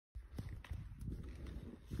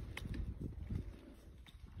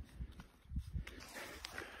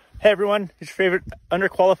Hey everyone, it's your favorite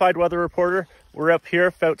underqualified weather reporter. We're up here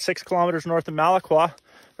about 6 kilometers north of Malaqua,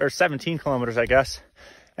 or 17 kilometers, I guess.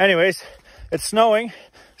 Anyways, it's snowing.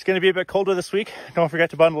 It's going to be a bit colder this week. Don't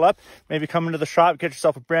forget to bundle up. Maybe come into the shop, get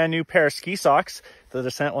yourself a brand new pair of ski socks. The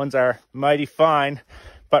Descent ones are mighty fine.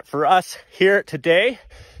 But for us here today,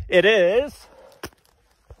 it is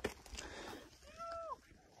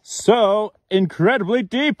so incredibly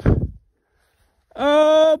deep.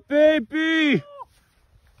 Oh, baby.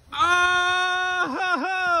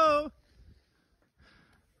 Oh!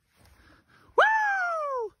 Woo!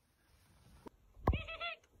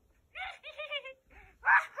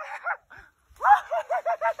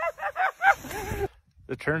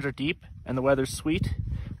 The turns are deep and the weather's sweet.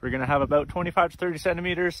 We're gonna have about 25 to 30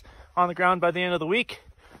 centimeters on the ground by the end of the week.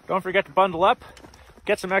 Don't forget to bundle up,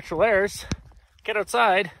 get some extra layers, get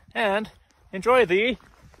outside, and enjoy the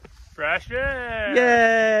fresh air.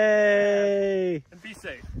 Yay! And be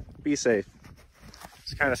safe. Be safe.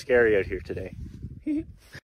 It's kind of scary out here today.